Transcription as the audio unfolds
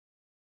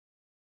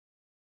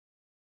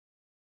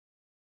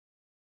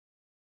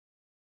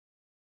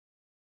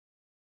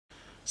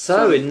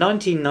So in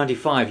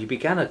 1995 you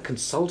began a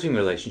consulting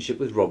relationship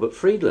with Robert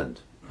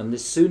Friedland, and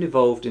this soon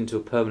evolved into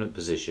a permanent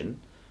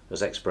position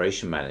as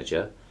exploration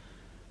manager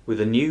with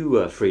a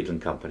new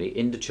Friedland company,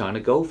 Indo-China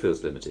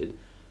Goldfields Limited,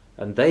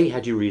 and they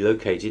had you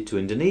relocated to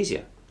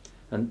Indonesia.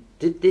 And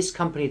did this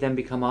company then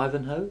become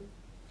Ivanhoe?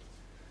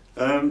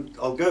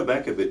 I'll go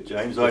back a bit,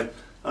 James.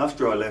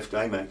 After I left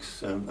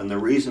AMAX, and the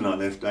reason I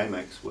left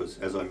AMAX was,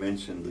 as I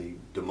mentioned, the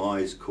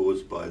demise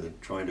caused by the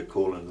trying to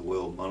call in the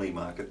world money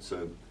market.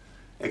 So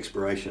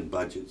exploration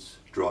budgets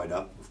dried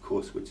up, of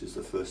course, which is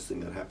the first thing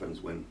that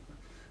happens when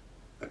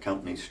a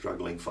company's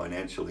struggling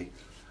financially.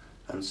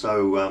 And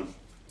so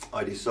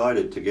I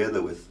decided,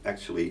 together with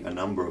actually a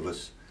number of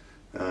us,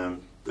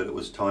 that it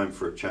was time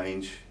for a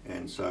change.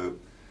 And so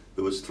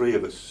there was three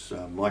of us,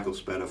 Michael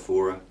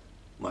Spatafora,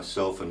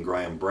 myself and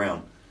Graham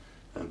Brown.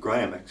 And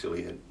Graham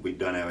actually, we'd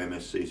done our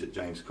MSCs at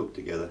James Cook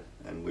together,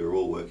 and we were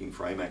all working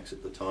for AMAX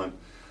at the time.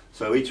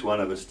 So each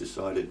one of us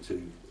decided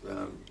to,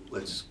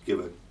 let's give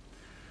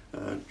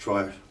a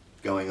try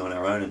going on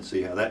our own and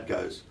see how that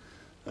goes.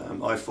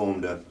 I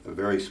formed a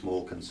very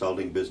small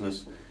consulting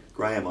business.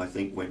 Graham, I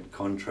think, went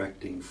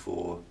contracting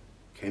for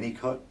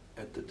Kennecott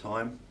at the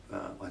time,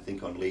 I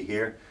think on Lee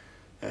Hare,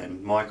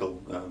 and Michael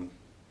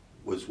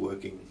was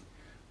working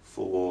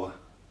for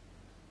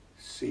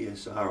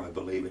CSR, I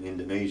believe, in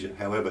Indonesia.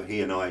 However, he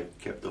and I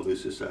kept a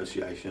loose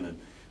association, and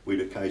we'd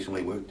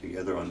occasionally work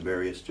together on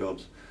various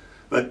jobs.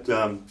 But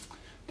to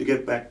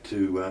get back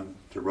to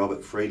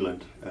Robert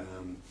Friedland,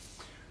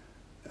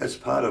 as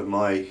part of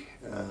my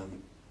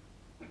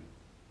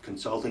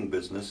consulting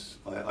business,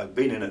 I'd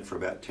been in it for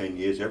about 10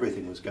 years.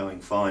 Everything was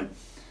going fine,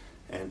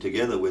 and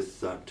together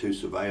with two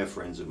surveyor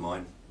friends of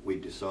mine, we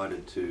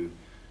decided to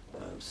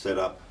set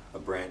up a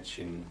branch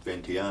in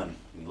Vientiane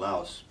in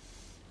Laos.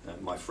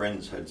 My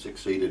friends had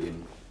succeeded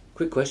in...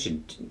 Quick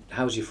question,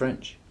 how's your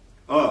French?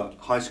 Oh,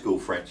 high school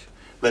French.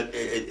 But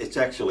it's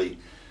actually,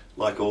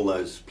 like all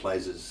those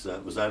places,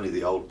 it was only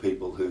the old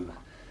people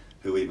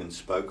who even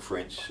spoke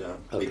French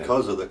Okay.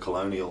 because of the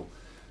colonial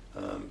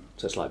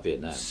So it's like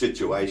Vietnam.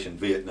 situation.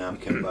 Vietnam,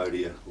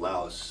 Cambodia,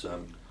 Laos,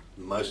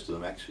 most of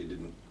them actually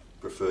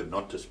preferred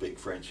not to speak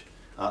French,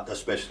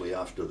 especially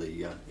after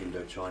the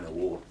Indo-China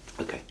war.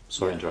 Okay,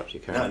 sorry to interrupt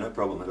you, Karen. No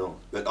problem at all.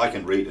 But I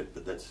can read it,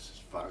 but that's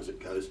as far as it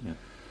goes. Yeah.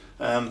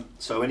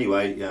 So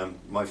anyway,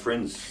 my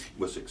friends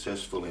were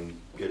successful in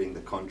getting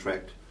the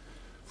contract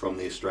from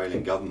the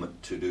Australian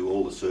government to do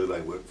all the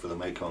survey work for the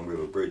Mekong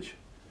River Bridge.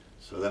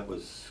 So that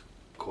was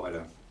quite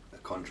a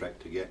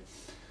contract to get.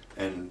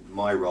 And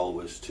my role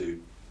was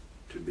to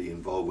be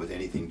involved with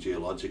anything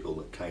geological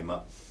that came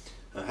up.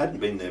 I hadn't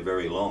been there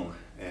very long,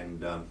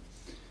 and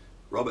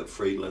Robert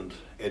Friedland,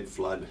 Ed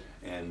Flood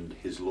and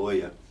his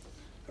lawyer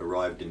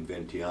arrived in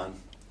Vientiane,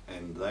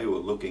 and they were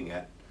looking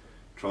at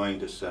trying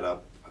to set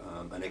up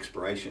an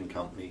exploration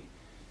company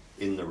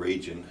in the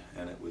region,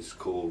 and it was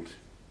called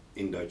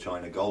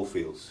Indo-China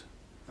Goldfields.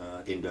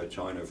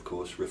 Indo-China, of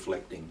course,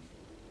 reflecting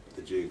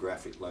the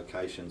geographic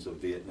locations of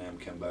Vietnam,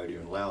 Cambodia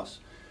and Laos.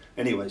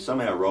 Anyway,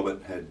 somehow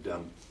Robert had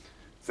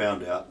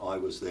found out I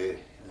was there.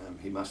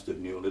 He must have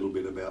knew a little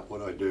bit about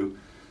what I do.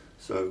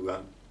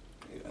 So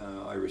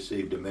I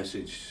received a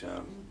message,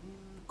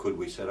 could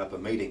we set up a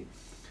meeting?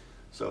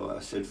 So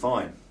I said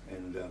fine,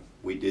 and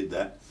we did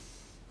that.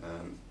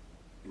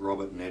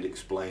 Robert and Ed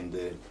explained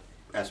their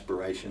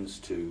aspirations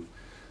to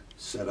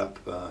set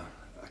up a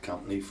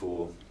company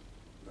for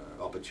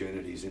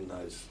opportunities in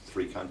those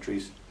three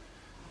countries.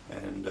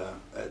 And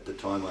at the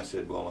time I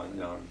said, well,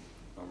 I'm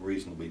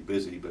reasonably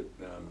busy, but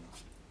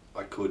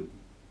I could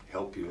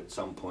help you at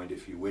some point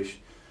if you wish.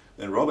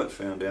 Then Robert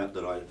found out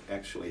that I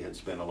actually had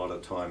spent a lot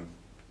of time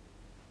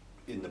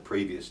in the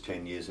previous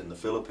 10 years in the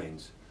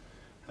Philippines.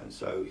 And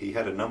so he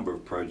had a number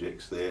of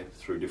projects there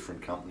through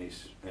different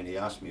companies, and he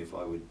asked me if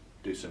I would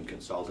do some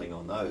consulting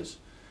on those,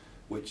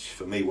 which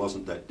for me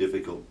wasn't that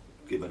difficult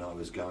given I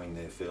was going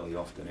there fairly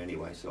often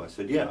anyway. So I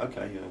said, yeah,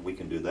 okay, we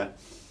can do that.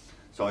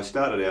 So I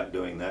started out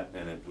doing that,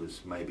 and it was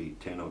maybe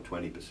 10 or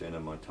 20%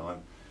 of my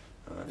time.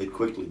 It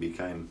quickly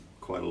became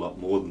quite a lot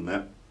more than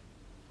that,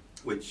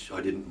 which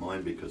I didn't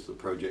mind because the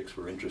projects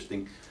were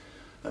interesting.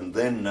 And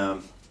then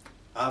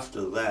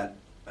after that,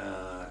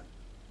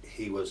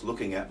 he was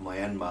looking at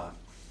Myanmar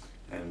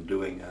and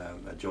doing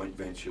a joint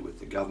venture with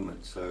the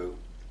government. So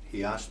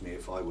he asked me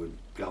if I would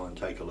go and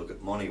take a look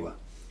at Moniwa.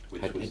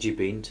 Had you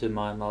been to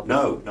Myanmar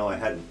No, before? I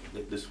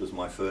hadn't. This was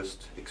my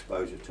first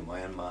exposure to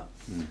Myanmar.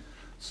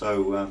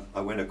 So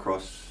I went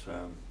across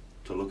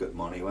to look at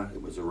Moniwa.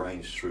 It was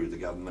arranged through the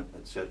government,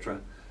 etc.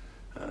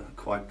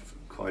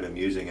 Quite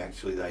amusing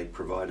actually. They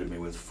provided me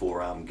with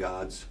 4 armed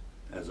guards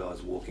as I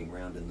was walking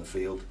around in the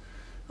field.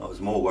 I was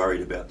more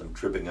worried about them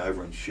tripping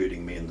over and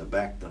shooting me in the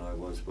back than I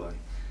was by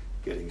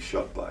getting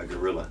shot by a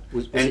guerrilla.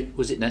 Was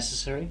it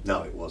necessary?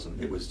 No, it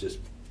wasn't. It was just,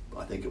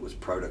 I think it was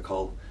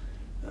protocol.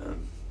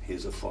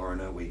 Here's a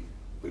foreigner, we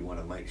want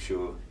to make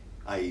sure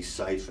A, he's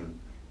safe, and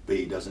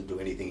B, doesn't do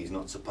anything he's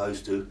not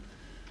supposed to.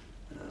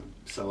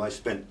 So I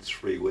spent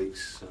 3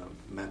 weeks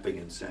mapping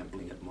and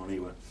sampling at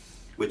Moniwa,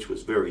 which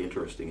was very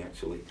interesting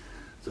actually.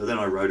 So then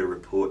I wrote a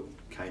report,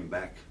 came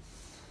back,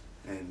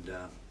 and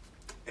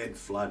Ed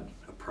Flood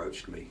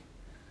approached me,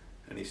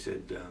 and he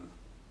said,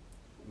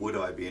 would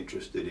I be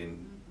interested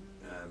in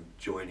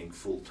joining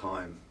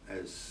full-time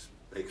as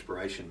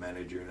exploration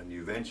manager in a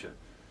new venture?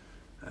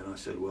 And I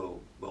said,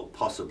 well,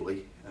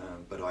 possibly,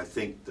 but I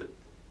think that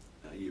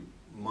you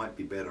might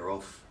be better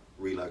off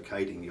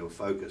relocating your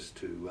focus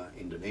to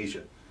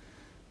Indonesia,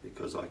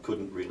 because I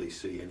couldn't really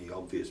see any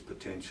obvious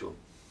potential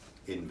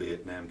in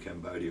Vietnam,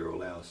 Cambodia or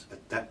Laos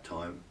at that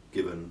time,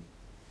 given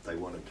they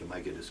wanted to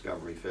make a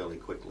discovery fairly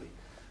quickly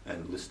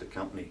and list a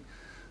company.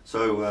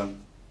 So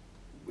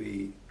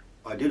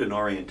I did an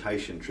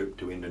orientation trip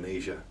to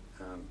Indonesia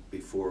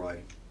before I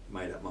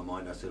made up my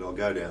mind. I said, I'll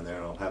go down there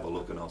and I'll have a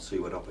look and I'll see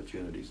what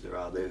opportunities there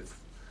are there,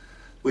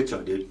 which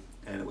I did,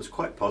 and it was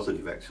quite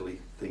positive actually.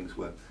 Things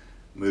were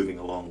moving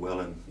along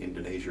well in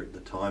Indonesia at the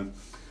time.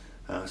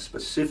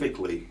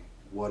 Specifically,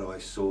 what I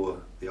saw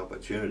the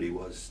opportunity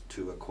was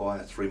to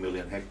acquire 3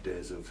 million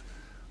hectares of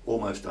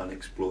almost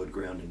unexplored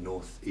ground in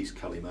northeast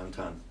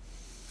Kalimantan.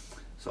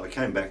 So I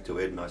came back to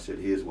Ed and I said,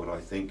 here's what I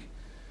think.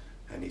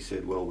 And he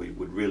said, well, we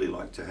would really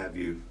like to have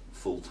you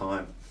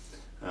full-time.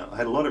 I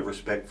had a lot of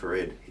respect for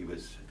Ed. He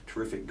was a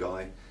terrific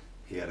guy.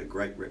 He had a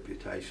great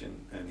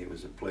reputation and he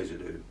was a pleasure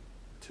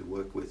to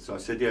work with. So I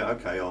said, yeah,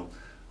 okay,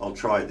 I'll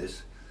try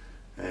this.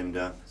 And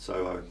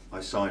so I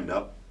signed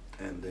up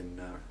and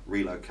then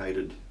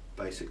relocated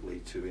basically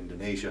to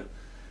Indonesia,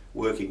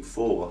 working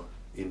for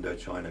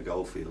Indo-China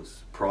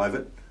Goldfields,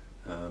 private.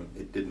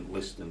 It didn't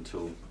list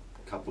until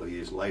a couple of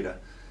years later.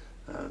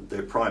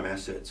 Their prime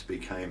assets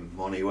became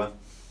Moniwa,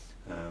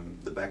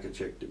 the Bre-X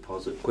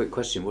deposit. Quick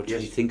question, what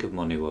did you think of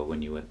Moniwa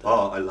when you went there?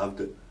 Oh, I loved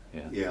it.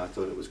 Yeah, I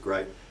thought it was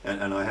great.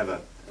 And I have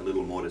a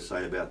little more to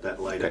say about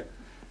that later.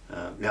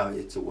 Okay. Now,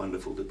 it's a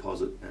wonderful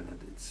deposit and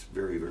it's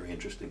very, very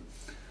interesting.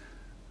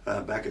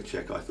 Bre-X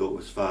I thought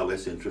was far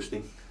less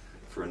interesting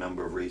for a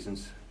number of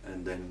reasons.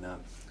 And then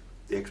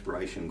the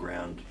exploration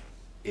ground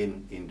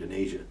in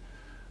Indonesia.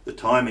 The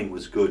timing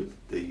was good.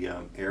 The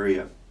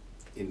area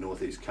in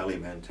northeast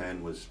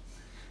Kalimantan was,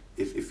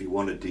 if you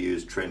wanted to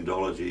use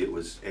trendology, it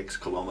was X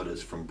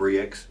kilometres from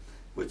Bre-X,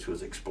 which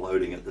was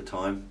exploding at the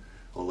time,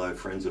 although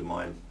friends of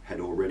mine had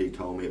already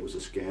told me it was a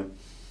scam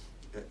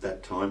at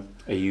that time.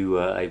 Are you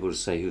able to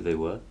say who they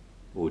were,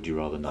 or would you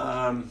rather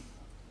not?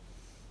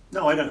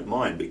 No, I don't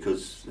mind,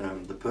 because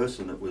the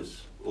person that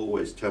was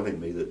always telling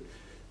me that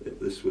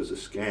this was a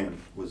scam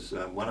was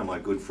one of my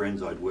good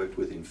friends I'd worked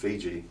with in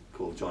Fiji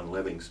called John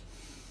Levings.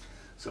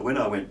 So when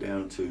I went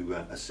down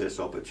to assess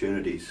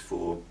opportunities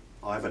for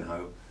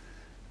Ivanhoe,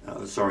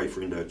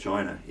 for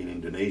Indo-China in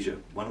Indonesia,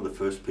 one of the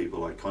first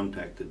people I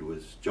contacted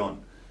was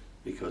John,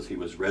 because he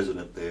was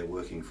resident there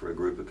working for a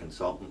group of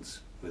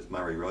consultants with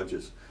Murray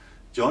Rogers.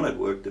 John had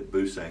worked at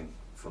Busang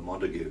for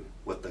Montague,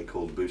 what they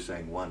called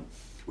Busang 1,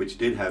 which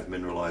did have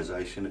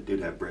mineralisation. It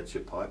did have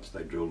breccia pipes.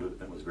 They drilled it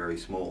and it was very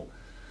small.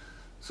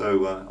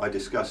 So I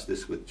discussed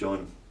this with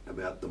John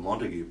about the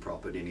Montague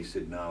property, and he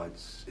said, no,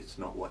 it's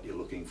not what you're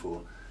looking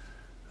for.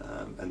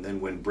 And then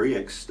when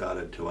Bre-X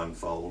started to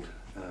unfold,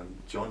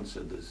 John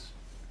said,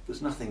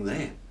 there's nothing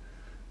there.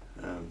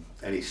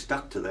 And he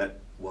stuck to that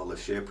while the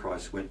share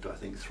price went to, I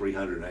think,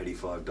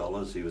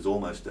 $385. He was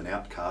almost an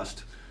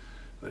outcast.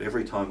 But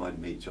every time I'd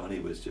meet John, he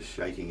was just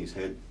shaking his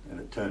head, and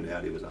it turned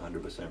out he was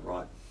 100%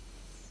 right.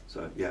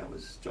 So yeah, it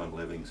was John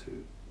Levings who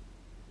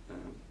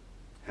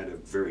had a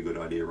very good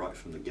idea right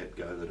from the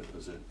get-go that it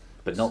was a...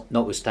 But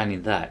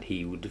notwithstanding that,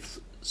 he would have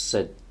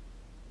said,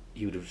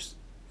 he would have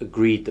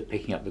agreed that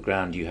picking up the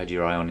ground you had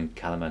your eye on in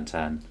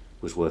Kalimantan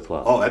was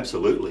worthwhile. Oh,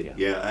 absolutely,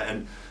 yeah.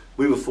 And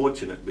we were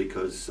fortunate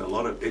because a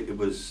lot of it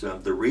was,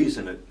 the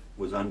reason it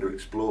was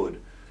underexplored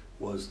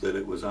was that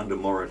it was under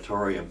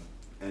moratorium,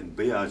 and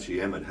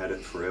BRGM had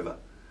it forever.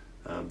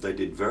 They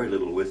did very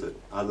little with it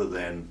other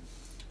than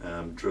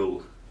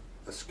drill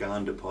a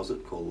skarn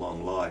deposit called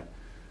Long Lai.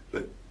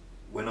 But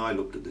when I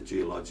looked at the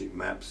geologic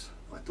maps,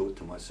 I thought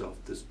to myself,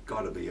 there's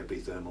got to be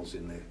epithermals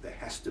in there. There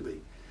has to be.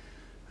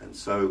 And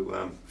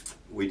so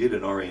we did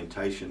an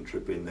orientation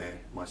trip in there,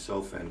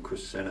 myself and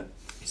Chris Sennett.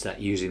 Is that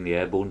using the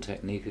airborne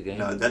technique again?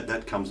 No,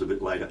 that comes a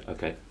bit later.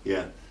 Okay.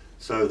 Yeah.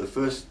 So the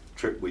first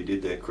trip we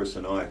did there, Chris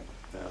and I,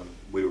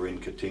 we were in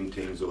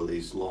katingtings, or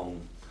these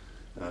long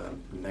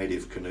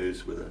native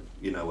canoes with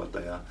you know what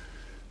they are.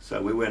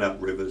 So we went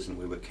up rivers and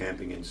we were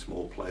camping in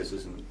small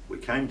places, and we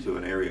came to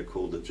an area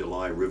called the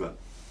July River.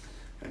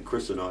 And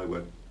Chris and I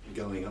were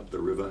going up the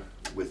river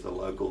with a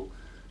local,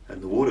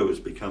 and the water was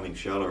becoming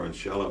shallower and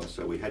shallower,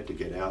 so we had to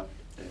get out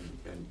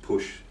and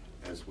push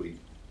as we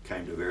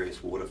came to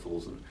various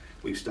waterfalls, and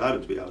we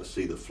started to be able to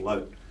see the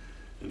float.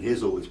 And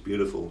here's all this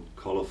beautiful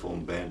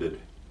coliform banded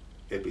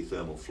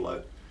epithermal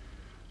float.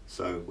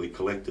 So we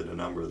collected a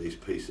number of these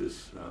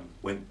pieces,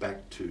 went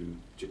back to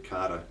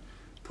Jakarta,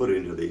 put it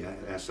into the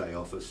assay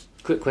office.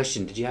 Quick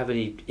question, did you have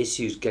any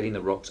issues getting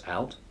the rocks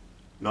out?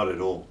 Not at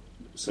all.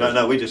 So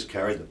no, we just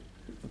carried them.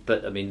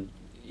 But I mean,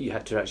 you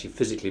had to actually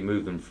physically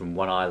move them from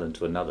one island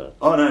to another.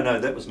 Oh no,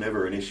 that was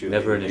never an issue.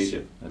 Never an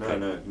issue. Okay.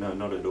 No,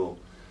 not at all.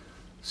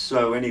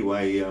 So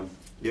anyway,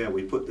 Yeah,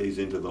 we put these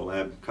into the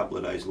lab a couple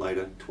of days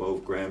later,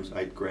 12 grams,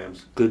 8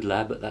 grams. Good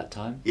lab at that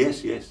time?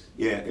 Yes, yes.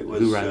 Yeah, it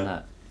was... Who ran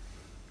that?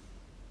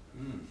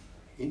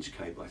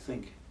 Inchcape, I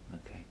think.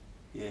 Okay.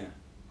 Yeah,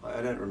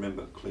 I don't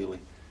remember clearly.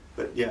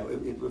 But yeah,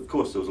 of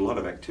course there was a lot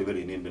of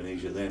activity in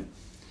Indonesia then.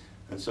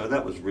 And so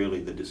that was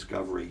really the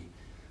discovery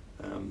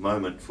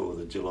moment for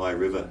the July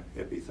River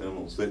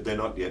epithermals. They're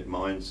not yet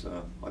mines.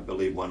 I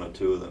believe 1 or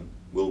 2 of them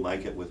will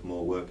make it with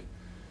more work.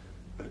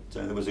 But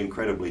it was an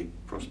incredibly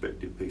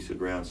prospective piece of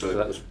ground. So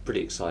that was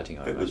pretty exciting,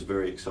 I It was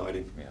very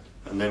exciting. Yeah.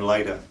 And then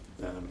later,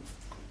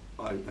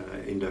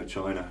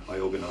 Indo-China, I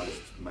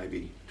organised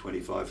maybe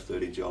 25,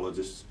 30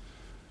 geologists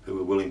who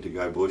were willing to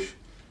go bush,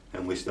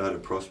 and we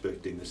started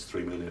prospecting this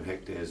 3 million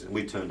hectares, and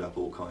we turned up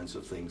all kinds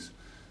of things,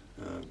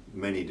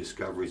 many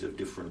discoveries of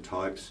different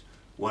types.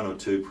 1 or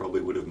 2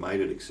 probably would have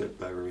made it, except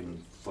they were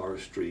in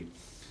forestry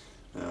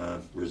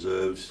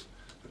reserves.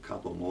 A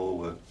couple more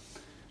were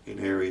in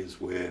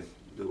areas where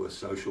there were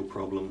social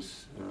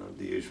problems,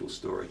 the usual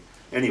story.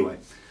 Anyway,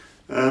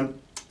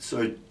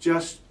 so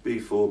just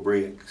before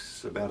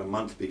Bre-X, about a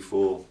month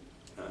before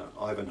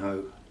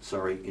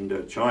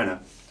Indo-China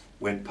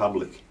went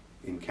public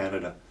in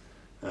Canada,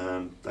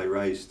 they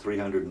raised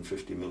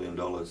 $350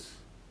 million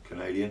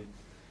Canadian,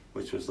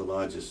 which was the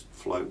largest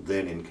float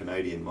then in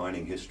Canadian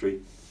mining history.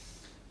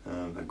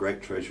 A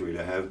great treasury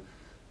to have.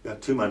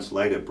 About 2 months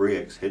later,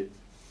 Bre-X hit.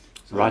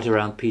 So right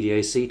around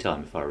PDAC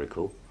time, if I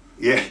recall.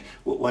 Yeah,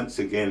 well, once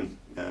again,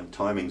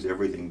 timing's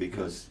everything,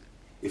 because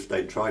if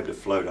they tried to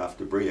float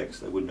after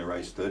Bre-X, they wouldn't have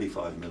raised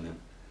 35 million.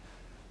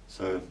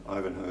 So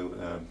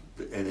Ivanhoe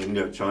and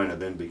Indo-China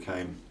then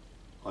became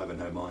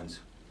Ivanhoe Mines.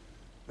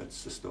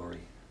 That's the story.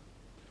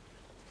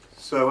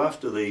 So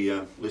after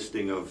the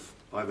listing of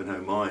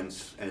Ivanhoe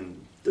Mines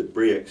and the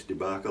Bre-X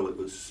debacle, it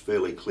was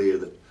fairly clear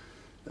that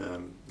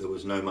there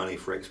was no money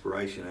for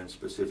exploration, and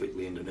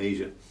specifically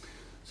Indonesia.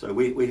 So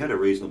we had a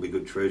reasonably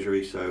good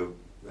treasury, so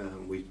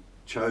we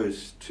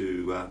chose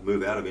to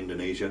move out of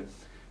Indonesia,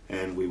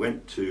 and we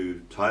went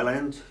to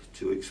Thailand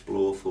to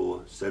explore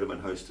for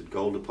sediment-hosted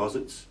gold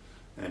deposits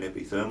and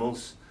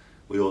epithermals.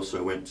 We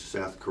also went to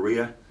South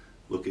Korea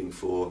looking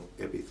for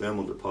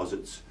epithermal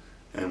deposits,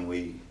 and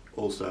we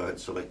also had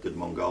selected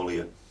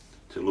Mongolia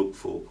to look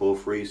for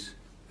porphyries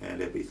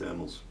and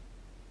epithermals.